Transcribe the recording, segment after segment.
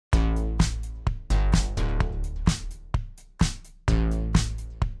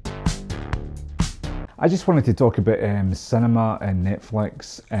I just wanted to talk about cinema and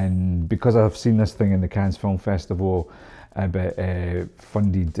Netflix, and because I've seen this thing in the Cannes Film Festival about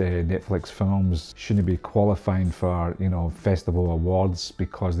funded Netflix films shouldn't be qualifying for, you know, festival awards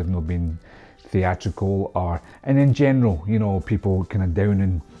because they've not been theatrical, and in general, you know, people kind of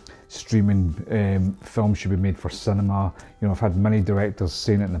downing streaming films should be made for cinema. You know, I've had many directors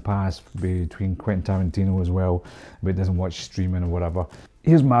saying it in the past, between Quentin Tarantino as well, but doesn't watch streaming or whatever.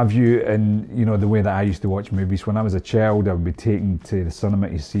 Here's my view, and you know, the way that I used to watch movies. When I was a child, I would be taken to the cinema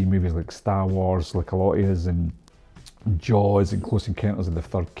to see movies like Star Wars, like a lot of us, and Jaws, and Close Encounters of the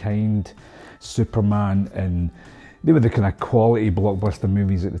Third Kind, Superman, and they were the kind of quality blockbuster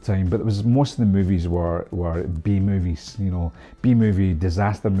movies at the time. But it was, most of the movies were B movies, you know, B movie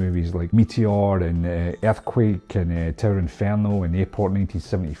disaster movies like Meteor and Earthquake and Tower Inferno and Airport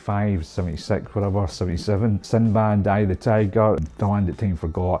 1975, 76, whatever, 77, Sinbad, Eye of the Tiger, The Land That Time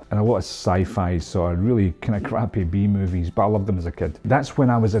Forgot, and a lot of sci-fi, so really kind of crappy B movies, but I loved them as a kid. That's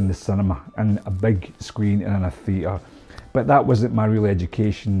when I was in the cinema, and a big screen and in a theatre. But that wasn't my real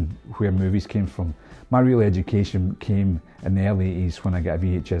education where movies came from. My real education came in the early 80s when I got a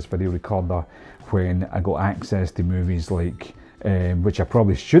VHS video recorder, when I got access to movies like, which I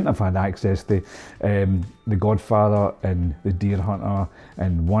probably shouldn't have had access to, The Godfather and The Deer Hunter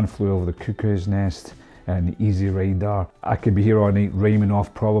and One Flew Over the Cuckoo's Nest and Easy Rider. I could be here all night rhyming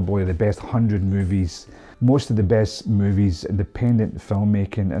off probably the best 100 movies. Most of the best movies, independent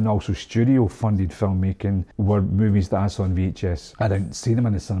filmmaking and also studio funded filmmaking, were movies that I saw on VHS. I didn't see them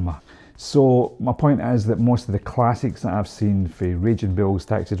in the cinema. So my point is that most of the classics that I've seen, for Raging Bulls,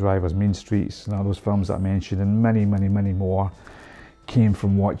 Taxi Drivers, Mean Streets, and all those films that I mentioned, and many, many, many more, came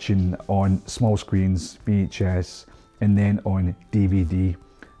from watching on small screens, VHS, and then on DVD.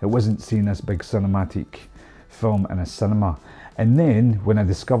 It wasn't seeing this big cinematic film in a cinema. And then when I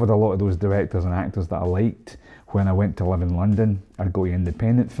discovered a lot of those directors and actors that I liked, when I went to live in London, I'd go to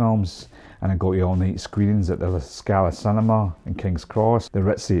independent films, and I'd go to all-night screenings at the Scala Cinema in King's Cross, the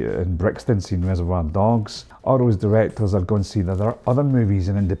Ritzy in Brixton, seeing Reservoir Dogs. All those directors, I'd go and see the other movies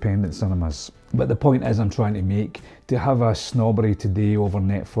in independent cinemas. But the point is, I'm trying to make, to have a snobbery today over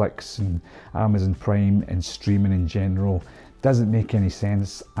Netflix and Amazon Prime and streaming in general doesn't make any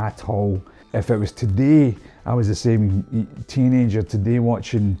sense at all. If it was today, I was the same teenager today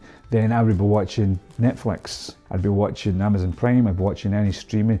watching, then I would be watching Netflix. I'd be watching Amazon Prime, I'd be watching any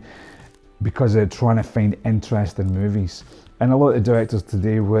streaming, because they're trying to find interesting movies. And a lot of directors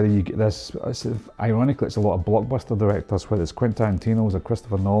today, whether you get this, ironically, it's a lot of blockbuster directors, whether it's Quentin Tarantino's or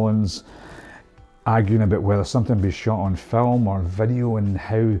Christopher Nolan's, arguing about whether something be shot on film or video and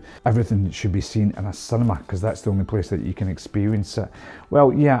how everything should be seen in a cinema, because that's the only place that you can experience it.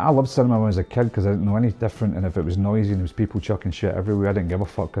 Well, yeah, I loved cinema when I was a kid because I didn't know any different, and if it was noisy and there was people chucking shit everywhere, I didn't give a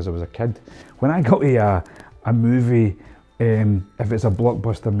fuck because I was a kid. When I got to a movie, if it's a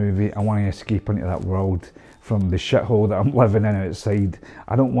blockbuster movie, I want to escape into that world from the shithole that I'm living in outside.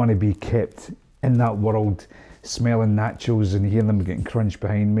 I don't want to be kept in that world smelling nachos and hearing them getting crunched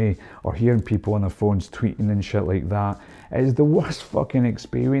behind me, or hearing people on their phones tweeting and shit like that. It is the worst fucking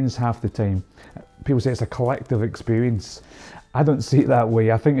experience half the time. People say it's a collective experience. I don't see it that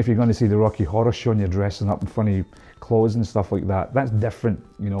way. I think if you're going to see the Rocky Horror Show and you're dressing up in funny clothes and stuff like that, that's different,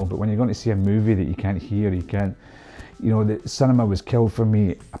 you know. But when you're going to see a movie that you can't hear, you can't, you know, the cinema was killed for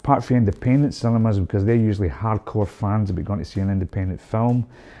me, apart from independent cinemas, because they're usually hardcore fans about going to see an independent film.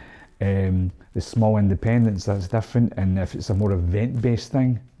 The small independents, that's different, and if it's a more event-based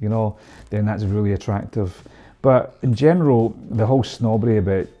thing, you know, then that's really attractive. But in general, the whole snobbery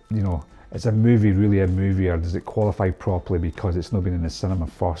about, you know, is a movie really a movie, or does it qualify properly because it's not been in the cinema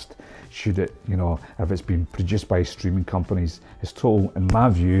first? Should it, you know, if it's been produced by streaming companies, it's total, in my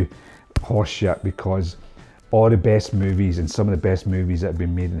view, horseshit, because all the best movies and some of the best movies that have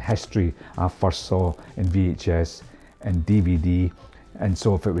been made in history I first saw in VHS and DVD. And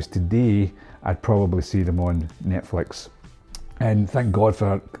so if it was today, I'd probably see them on Netflix. And thank God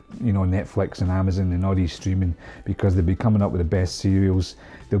for, you know, Netflix and Amazon and all these streaming, because they'll be coming up with the best serials.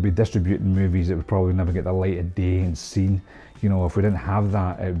 They'll be distributing movies that would probably never get the light of day and seen. You know, if we didn't have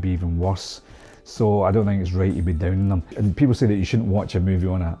that, it would be even worse. So I don't think it's right to be downing them. And people say that you shouldn't watch a movie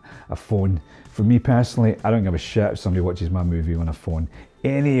on a phone. For me personally, I don't give a shit if somebody watches my movie on a phone.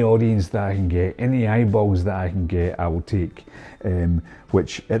 Any audience that I can get, any eyeballs that I can get, I will take.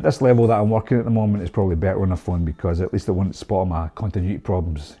 Which at this level that I'm working at the moment is probably better on a phone, because at least it won't spot my continuity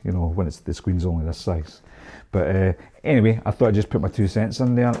problems, you know, when the screen's only this size. But anyway, I thought I'd just put my 2 cents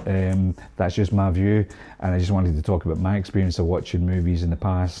in there. That's just my view, and I just wanted to talk about my experience of watching movies in the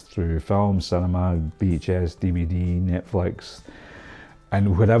past through film, cinema, VHS, DVD, Netflix,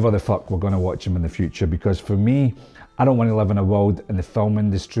 and wherever the fuck we're going to watch them in the future. Because for me, I don't want to live in a world in the film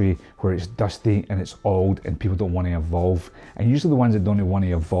industry where it's dusty and it's old and people don't want to evolve. And usually the ones that don't want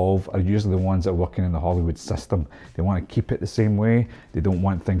to evolve are usually the ones that are working in the Hollywood system. They want to keep it the same way. They don't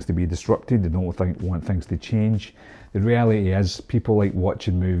want things to be disrupted. They don't want things to change. The reality is, people like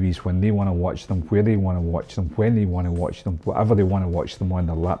watching movies when they want to watch them, where they want to watch them, when they want to watch them, whatever they want to watch them on,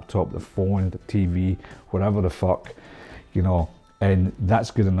 their laptop, their phone, the TV, whatever the fuck, you know. And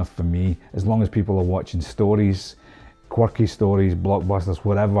that's good enough for me, as long as people are watching stories, quirky stories, blockbusters,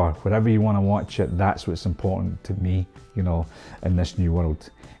 whatever you want to watch it, that's what's important to me, you know, in this new world.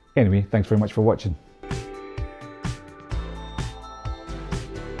 Anyway, thanks very much for watching.